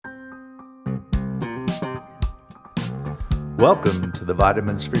Welcome to the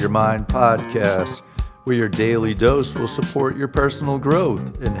Vitamins for Your Mind podcast, where your daily dose will support your personal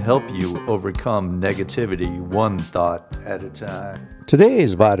growth and help you overcome negativity one thought at a time.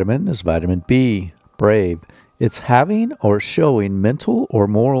 Today's vitamin is vitamin B, brave. It's having or showing mental or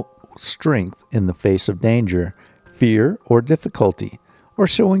moral strength in the face of danger, fear, or difficulty, or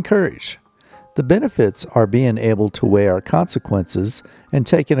showing courage. The benefits are being able to weigh our consequences and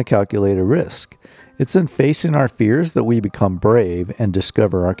taking a calculated risk. It's in facing our fears that we become brave and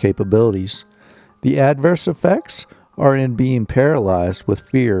discover our capabilities. The adverse effects are in being paralyzed with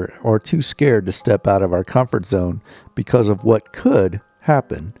fear or too scared to step out of our comfort zone because of what could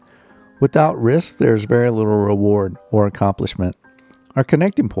happen. Without risk, there's very little reward or accomplishment. Our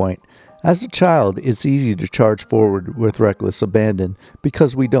connecting point: as a child, it's easy to charge forward with reckless abandon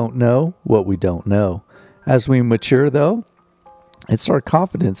because we don't know what we don't know. As we mature, though, it's our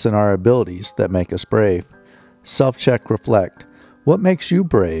confidence in our abilities that make us brave. Self-check, reflect. What makes you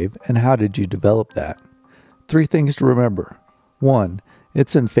brave, and how did you develop that? 3 things to remember. 1.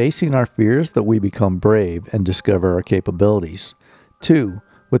 It's in facing our fears that we become brave and discover our capabilities. 2.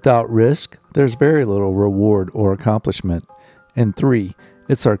 Without risk, there's very little reward or accomplishment. And 3.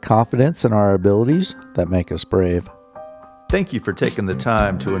 It's our confidence in our abilities that make us brave. Thank you for taking the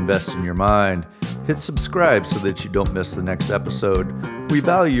time to invest in your mind. Hit subscribe so that you don't miss the next episode. We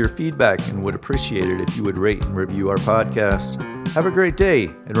value your feedback and would appreciate it if you would rate and review our podcast. Have a great day,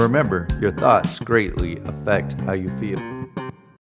 and remember, your thoughts greatly affect how you feel.